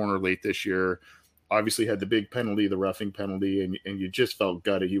turn a corner late this year. Obviously had the big penalty, the roughing penalty, and you just felt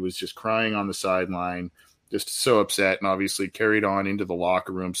gutted. He was just crying on the sideline, just so upset, and obviously carried on into the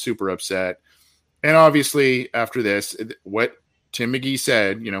locker room, super upset. And obviously after this, what Tim McGee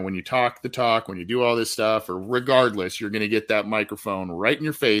said, when you talk the talk, when you do all this stuff, or regardless, you're going to get that microphone right in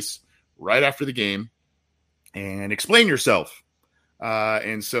your face right after the game and explain yourself.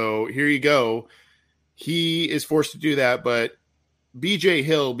 And so here you go. He is forced to do that, but BJ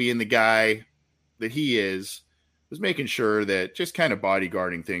Hill, being the guy that he is, was making sure that just kind of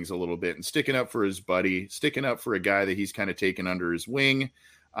bodyguarding things a little bit and sticking up for his buddy, sticking up for a guy that he's kind of taken under his wing,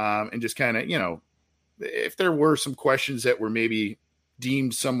 and just kind of, if there were some questions that were maybe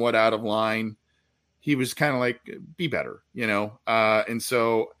deemed somewhat out of line, he was kind of like, be better, and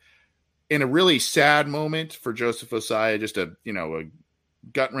so in a really sad moment for Joseph Ossai, just a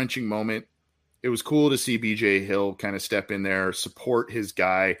gut-wrenching moment, it was cool to see BJ Hill kind of step in there, support his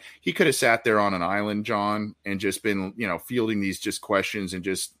guy. He could have sat there on an island, John, and just been, fielding these just questions and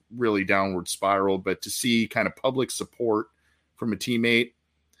just really downward spiraled. But to see kind of public support from a teammate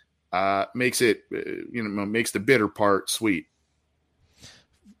makes it, makes the bitter part sweet.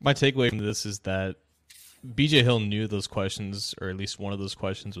 My takeaway from this is that BJ Hill knew those questions, or at least one of those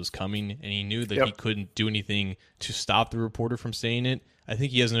questions was coming, and he knew that he couldn't do anything to stop the reporter from saying it. I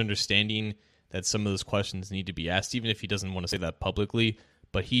think he has an understanding that some of those questions need to be asked, even if he doesn't want to say that publicly,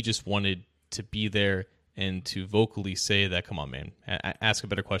 but he just wanted to be there and to vocally say that, come on, man, ask a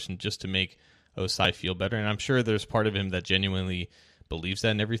better question just to make Ossai feel better. And I'm sure there's part of him that genuinely believes that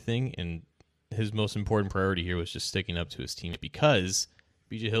and everything, and his most important priority here was just sticking up to his team, because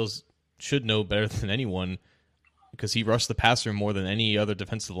BJ Hills should know better than anyone, because he rushed the passer more than any other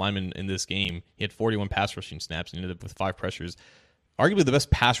defensive lineman in this game. He had 41 pass rushing snaps and ended up with 5 pressures. Arguably the best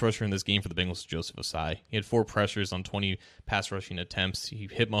pass rusher in this game for the Bengals is Joseph Ossai. He had 4 pressures on 20 pass rushing attempts. He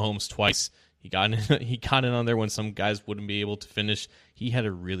hit Mahomes twice. He got in on there when some guys wouldn't be able to finish. He had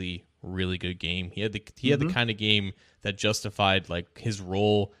a really, really good game. He had the kind of game that justified like his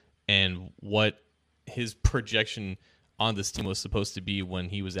role and what his projection on this team was supposed to be when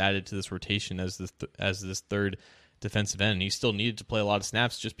he was added to this rotation as this third defensive end. And he still needed to play a lot of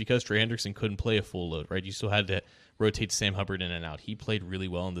snaps just because Trey Hendrickson couldn't play a full load, right? You still had to rotate Sam Hubbard in and out. He played really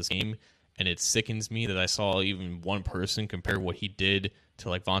well in this game, and it sickens me that I saw even one person compare what he did to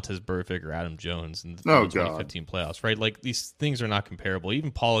like Vontaze Burfict or Adam Jones in the 2015 playoffs, right? Like, these things are not comparable.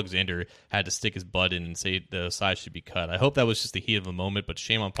 Even Paul Alexander had to stick his butt in and say the size should be cut. I hope that was just the heat of a moment, but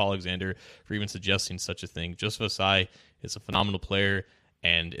shame on Paul Alexander for even suggesting such a thing. Joseph Ossai is a phenomenal player,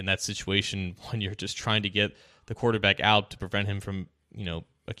 and in that situation, when you're just trying to get the quarterback out to prevent him from,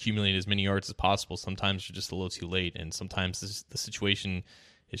 accumulating as many yards as possible, sometimes you're just a little too late, and sometimes the situation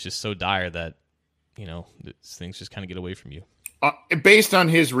is just so dire that, things just kind of get away from you. Based on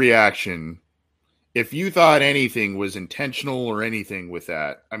his reaction, if you thought anything was intentional or anything with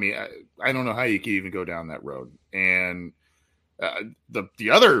that, I mean, I don't know how you could even go down that road. And the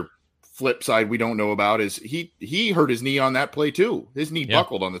other flip side we don't know about is he hurt his knee on that play too. His knee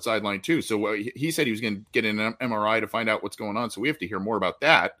buckled on the sideline too. So he said he was going to get an MRI to find out what's going on. So we have to hear more about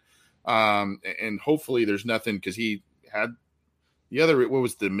that. And hopefully there's nothing, because he had the other, what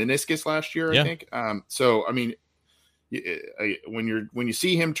was the meniscus last year, I think. So, I mean, when you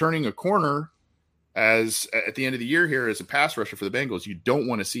see him turning a corner as at the end of the year here as a pass rusher for the Bengals, you don't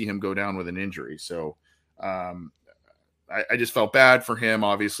want to see him go down with an injury. So, I just felt bad for him,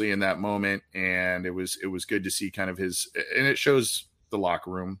 obviously, in that moment, and it was good to see kind of his, and it shows the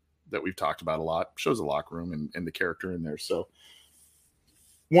locker room that we've talked about a lot. Shows the locker room and the character in there. So,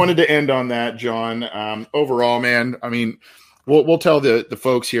 wanted to end on that, John. Overall, man, I mean, we'll tell the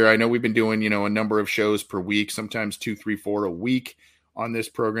folks here. I know we've been doing a number of shows per week, sometimes 2, 3, 4 a week on this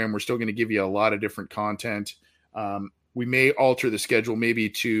program. We're still going to give you a lot of different content. We may alter the schedule maybe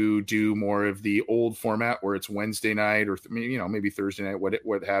to do more of the old format where it's Wednesday night or maybe Thursday night,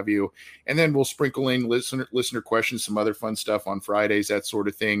 what have you. And then we'll sprinkle in listener questions, some other fun stuff on Fridays, that sort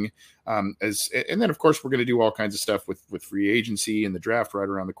of thing. And then of course we're going to do all kinds of stuff with free agency and the draft right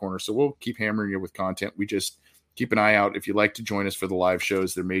around the corner. So we'll keep hammering you with content. We just keep an eye out. If you'd like to join us for the live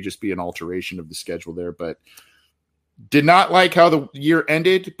shows, there may just be an alteration of the schedule there, but did not like how the year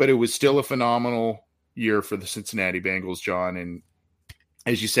ended, but it was still a phenomenal year for the Cincinnati Bengals, John. And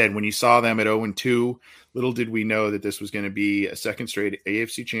as you said, when you saw them at 0-2, little did we know that this was going to be a second straight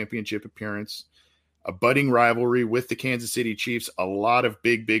AFC Championship appearance. a budding rivalry with the Kansas City Chiefs, a lot of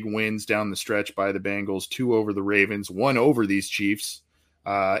big wins down the stretch by the Bengals, 2 over the Ravens, 1 over these Chiefs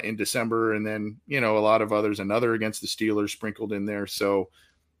in December, and then, a lot of others, another against the Steelers sprinkled in there. So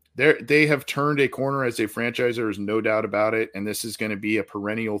they have turned a corner as a franchise. There is no doubt about it, and this is going to be a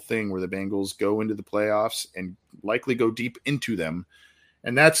perennial thing where the Bengals go into the playoffs and likely go deep into them,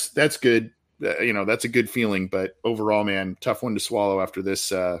 and that's good. That's a good feeling, but overall, man, tough one to swallow after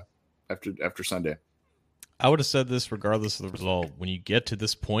this after Sunday. I would have said this regardless of the result. When you get to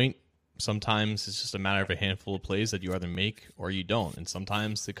this point, sometimes it's just a matter of a handful of plays that you either make or you don't. And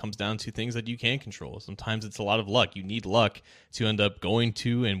sometimes it comes down to things that you can't control. Sometimes it's a lot of luck. You need luck to end up going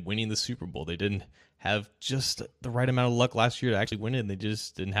to and winning the Super Bowl. They didn't have just the right amount of luck last year to actually win it, and they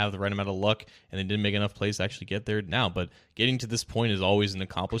just didn't have the right amount of luck, and they didn't make enough plays to actually get there now. But getting to this point is always an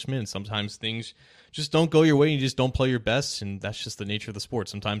accomplishment, and sometimes things just don't go your way, and you just don't play your best, and that's just the nature of the sport.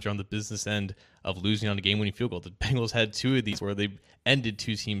 Sometimes you're on the business end of losing on a game-winning field goal. The Bengals had 2 of these where they ended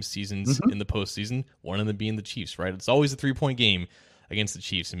 2 team seasons in the postseason, one of them being the Chiefs, right? It's always a 3-point game against the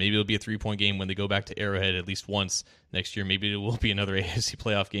Chiefs, and maybe it'll be a 3-point game when they go back to Arrowhead at least once next year. Maybe it will be another AFC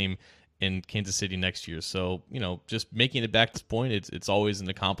playoff game in Kansas City next year. So, just making it back to this point, it's always an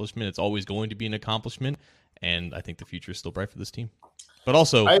accomplishment. It's always going to be an accomplishment, and I think the future is still bright for this team. But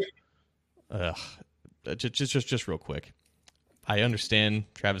also, just real quick, I understand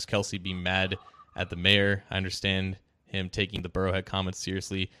Travis Kelce being mad at the mayor. I understand him taking the Burrowhead comments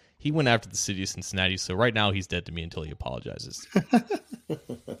seriously. He went after the city of Cincinnati, so right now he's dead to me until he apologizes.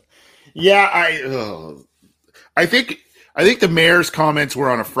 Yeah, I think the mayor's comments were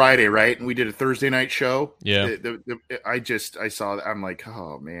on a Friday, right? And we did a Thursday night show. Yeah. I saw that. I'm like,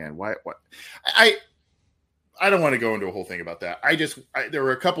 oh man, why? I don't want to go into a whole thing about that. There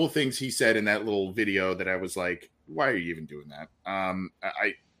were a couple of things he said in that little video that I was like, why are you even doing that?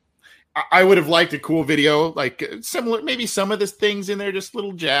 I would have liked a cool video, like similar, maybe some of the things in there, just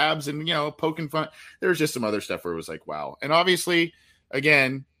little jabs and, poking fun. There was just some other stuff where it was like, wow. And obviously,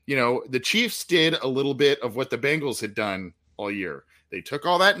 again, the Chiefs did a little bit of what the Bengals had done all year. They took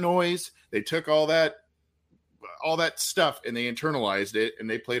all that noise, they took all that stuff, and they internalized it, and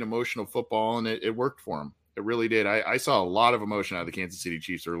they played emotional football, and it worked for them. It really did. I saw a lot of emotion out of the Kansas City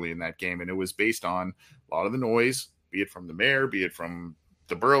Chiefs early in that game, and it was based on a lot of the noise, be it from the mayor, be it from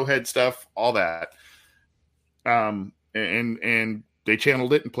the Burrowhead stuff, all that. And they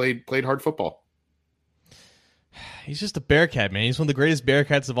channeled it and played hard football. He's just a Bearcat, man. He's one of the greatest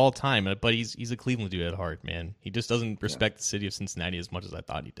Bearcats of all time, but he's a Cleveland dude at heart, man. He just doesn't respect the city of Cincinnati as much as I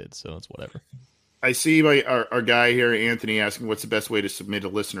thought he did, so it's whatever. I see our guy here, Anthony, asking what's the best way to submit a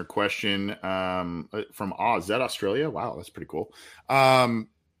listener question from Oz. Is that Australia? Wow, that's pretty cool.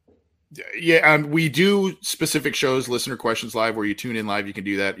 We do specific shows, listener questions live, where you tune in live. You can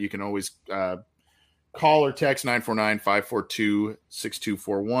do that. You can always call or text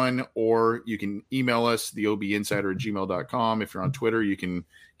 949-542-6241, or you can email us, theobinsider@gmail.com. If you're on Twitter, you can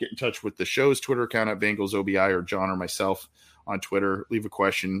get in touch with the show's Twitter account at BengalsOBI, or John or myself on Twitter. Leave a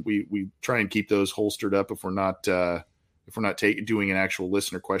question. We try and keep those holstered up if we're not doing an actual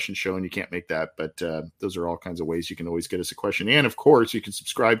listener question show and you can't make that. But those are all kinds of ways you can always get us a question. And of course, you can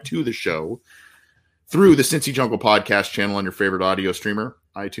subscribe to the show through the Cincy Jungle podcast channel on your favorite audio streamer,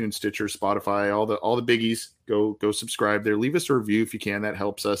 iTunes, Stitcher, Spotify, all the biggies. Go subscribe there. Leave us a review if you can. That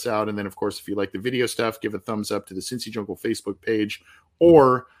helps us out. And then, of course, if you like the video stuff, give a thumbs up to the Cincy Jungle Facebook page,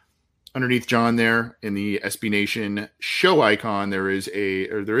 or underneath John there in the SB Nation show icon, there is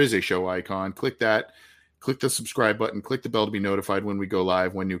a show icon. Click that. Click the subscribe button. Click the bell to be notified when we go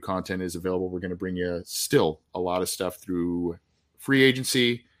live, when new content is available. We're going to bring you still a lot of stuff through free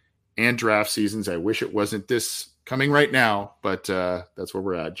agency and draft seasons. I wish it wasn't this coming right now, but that's where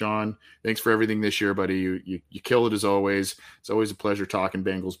we're at. John, thanks for everything this year, buddy. You kill it as always. It's always a pleasure talking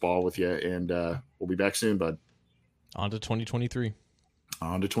Bengals ball with you, and we'll be back soon, bud. On to 2023.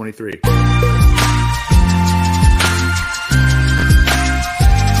 On to 23.